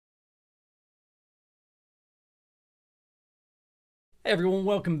Hey everyone,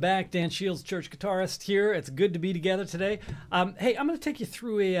 welcome back. Dan Shields, church guitarist here. It's good to be together today. Hey, I'm going to take you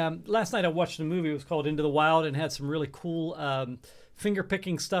through last night I watched a movie. It was called Into the Wild and had some really cool finger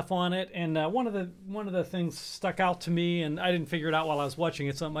picking stuff on it. And one of the things stuck out to me, and I didn't figure it out while I was watching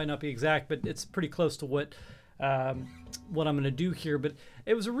it, so it might not be exact, but it's pretty close to what I'm going to do here. But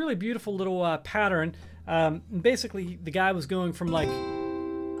it was a really beautiful little pattern. Basically, the guy was going from like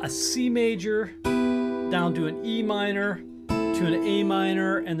a C major down to an E minor to an A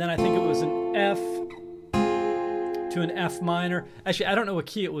minor, and then I think it was an F to an F minor. Actually, I don't know what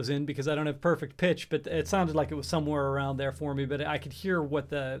key it was in because I don't have perfect pitch, but it sounded like it was somewhere around there for me, but I could hear what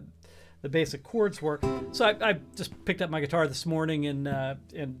the basic chords were. So I just picked up my guitar this morning and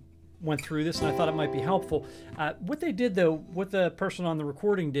went through this, and I thought it might be helpful. What they did, though, what the person on the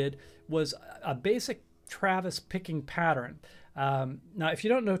recording did, was a basic Travis picking pattern. Now, if you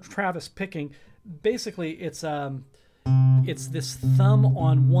don't know Travis picking, basically it's this thumb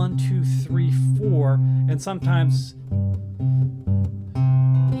on 1, 2, 3, 4, and sometimes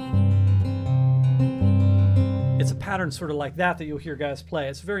it's a pattern sort of like that you'll hear guys play.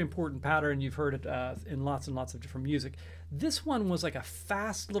 It's a very important pattern. You've heard it in lots and lots of different music. This one was like a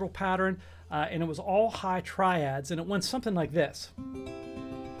fast little pattern, and it was all high triads, and it went something like this.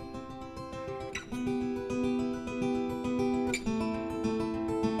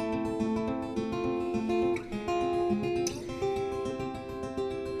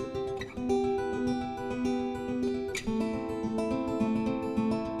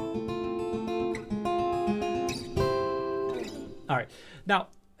 All right. Now,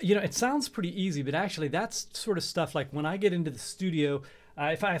 it sounds pretty easy, but actually that's sort of stuff like when I get into the studio,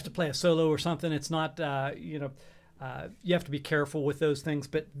 if I have to play a solo or something, it's not, you have to be careful with those things.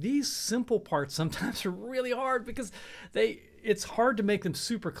 But these simple parts sometimes are really hard because it's hard to make them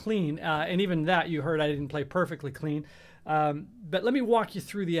super clean. And even that, you heard I didn't play perfectly clean. But let me walk you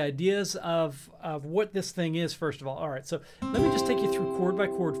through the ideas of what this thing is, first of all. All right, so let me just take you through chord by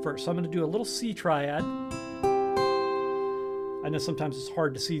chord first. So I'm going to do a little C triad. I know sometimes it's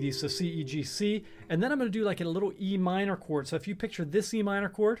hard to see these, so C, E, G, C. And then I'm going to do like a little E minor chord. So if you picture this E minor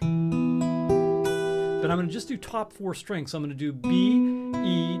chord, but I'm going to just do top 4 strings. So I'm going to do B,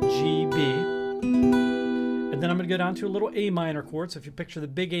 E, G, B. And then I'm going to go down to a little A minor chord. So if you picture the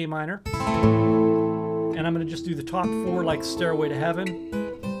big A minor, and I'm going to just do the top 4 like Stairway to Heaven.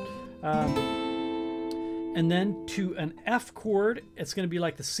 And then to an F chord, it's going to be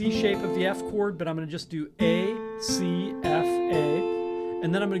like the C shape of the F chord, but I'm going to just do A, C, F, A.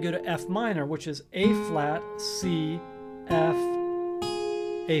 And then I'm going to go to F minor, which is A flat, C, F,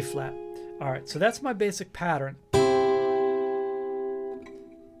 A flat. All right, so that's my basic pattern.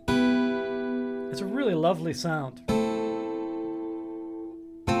 It's a really lovely sound.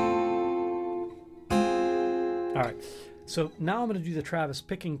 All right, so now I'm going to do the Travis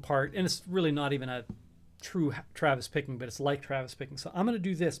picking part, and it's really not even a true Travis picking, but it's like Travis picking. So I'm going to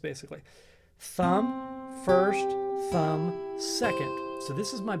do this basically. Thumb first, thumb second. So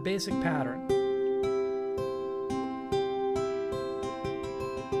this is my basic pattern.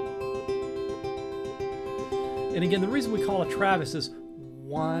 And again, the reason we call it Travis is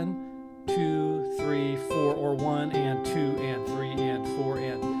 1, 2, 3, 4, or 1 and 2 and 3 and 4,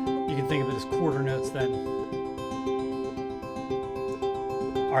 and you can think of it as quarter notes then.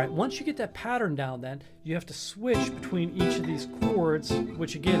 All right, once you get that pattern down, then you have to switch between each of these chords,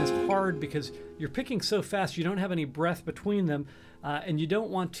 which again is hard because you're picking so fast you don't have any breath between them, and you don't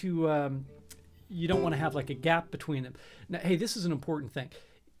want to have like a gap between them. Now, hey, this is an important thing.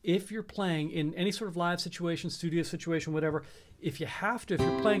 If you're playing in any sort of live situation, studio situation, whatever, if you're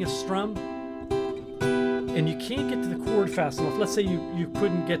playing a strum and you can't get to the chord fast enough, let's say you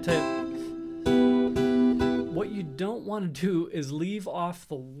couldn't get to. What you don't want to do is leave off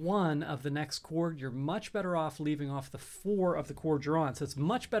the 1 of the next chord. You're much better off leaving off the 4 of the chord you're on. So it's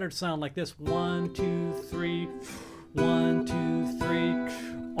much better to sound like this: 1, 2, 3, 1, 2, 3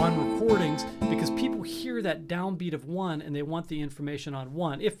 on recordings, because people hear that downbeat of 1 and they want the information on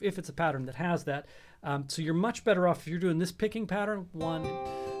 1 if it's a pattern that has that. So you're much better off if you're doing this picking pattern: 1,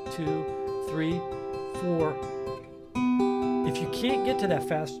 2, 3, 4. If you can't get to that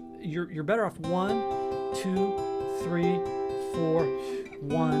fast, you're better off 1, 2, 3, 4,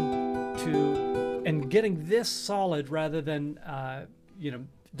 1, 2, and getting this solid rather than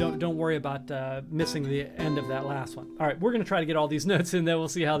don't worry about missing the end of that last one. All right, we're going to try to get all these notes in there. We'll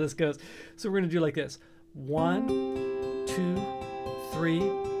see how this goes. So we're going to do like this: 1, 2, 3,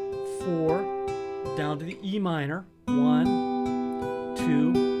 4, down to the E minor. 1,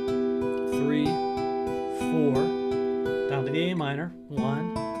 2, 3, 4, down to the A minor.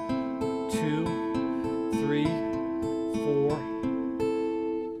 1, 2, 3, 4,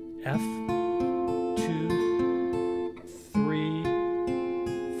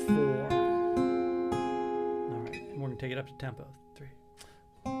 tempo. 3.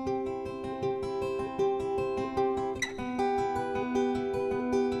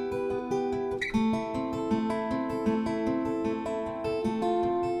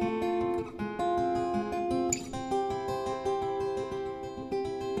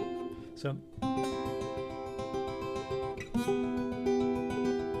 So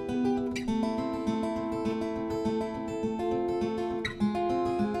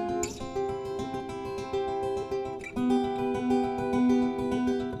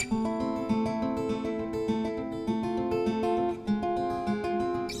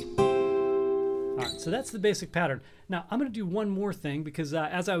So that's the basic pattern. Now I'm going to do one more thing because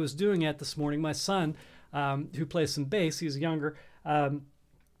as I was doing it this morning, my son, who plays some bass, he's younger, I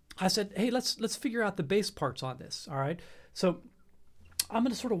said, hey, let's figure out the bass parts on this. All right. So I'm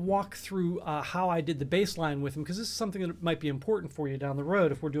going to sort of walk through how I did the bass line with him, because this is something that might be important for you down the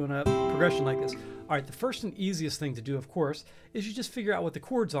road if we're doing a progression like this. All right. The first and easiest thing to do, of course, is you just figure out what the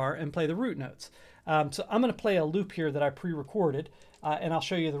chords are and play the root notes. So I'm going to play a loop here that I pre-recorded, and I'll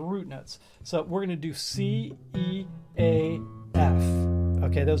show you the root notes. So we're going to do C, E, A, F.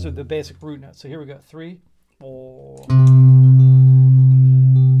 Okay, those are the basic root notes. So here we go. 3, 4.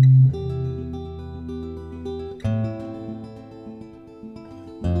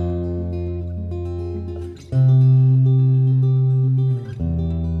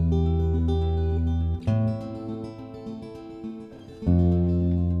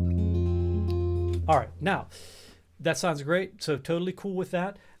 All right, now that sounds great, so totally cool with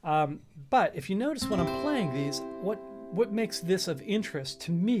that. But if you notice when I'm playing these, what makes this of interest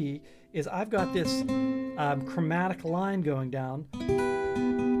to me is I've got this chromatic line going down.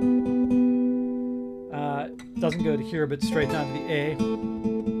 Doesn't go to here, but straight down to the A,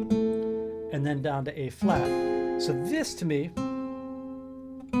 and then down to A flat. So this to me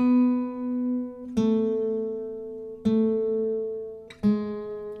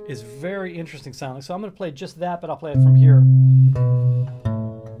is very interesting sounding. So I'm going to play just that, but I'll play it from here.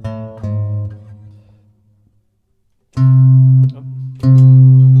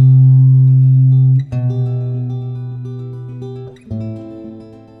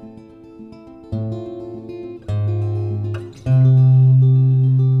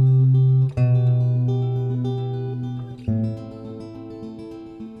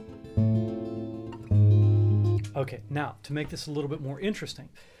 Okay, now to make this a little bit more interesting,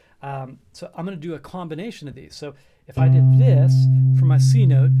 so I'm going to do a combination of these. So if I did this for my C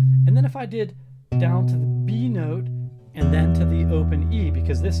note, and then if I did down to the B note and then to the open E,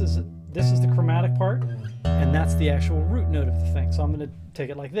 because this is the chromatic part and that's the actual root note of the thing. So I'm going to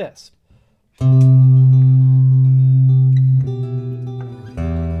take it like this.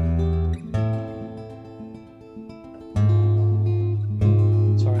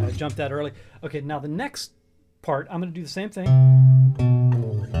 Sorry, I jumped that early. Okay, now the next part, I'm going to do the same thing.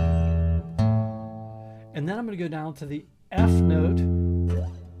 And then I'm going to go down to the F note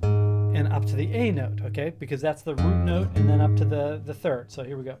and up to the A note, okay? Because that's the root note, and then up to the third. So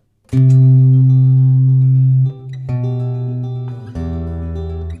here we go.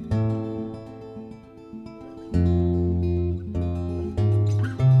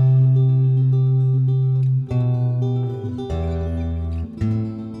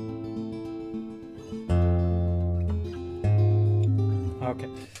 Okay,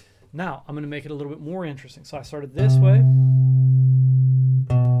 now I'm going to make it a little bit more interesting. So I started this way.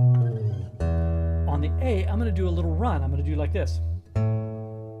 On the A, I'm going to do a little run. I'm going to do like this.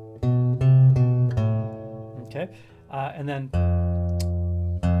 Okay, and then,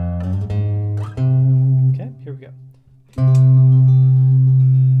 okay, here we go.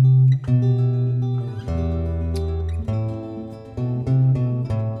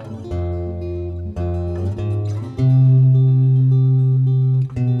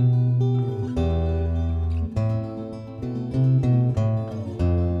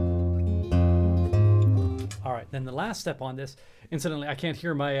 Then the last step on this, incidentally, I can't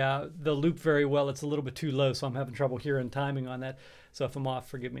hear my the loop very well. It's a little bit too low, so I'm having trouble hearing timing on that. So if I'm off,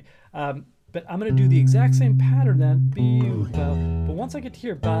 forgive me. But I'm going to do the exact same pattern then. But once I get to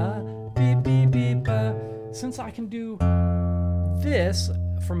here, since I can do this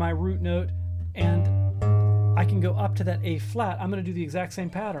for my root note and I can go up to that A flat, I'm going to do the exact same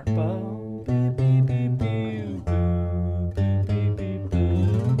pattern.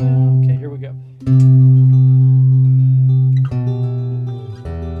 Okay, here we go.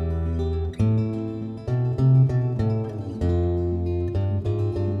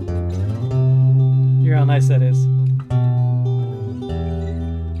 Hear how nice that is.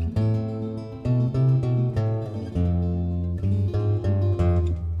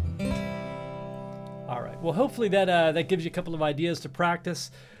 All right. Well, Well, hopefully that that gives you a couple of ideas to practice.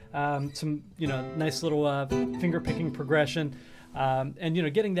 Some, nice little finger picking progression.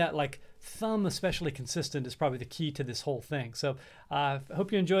 And, getting that like thumb especially consistent is probably the key to this whole thing. So I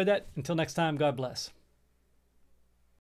hope you enjoyed that. Until next time, God bless.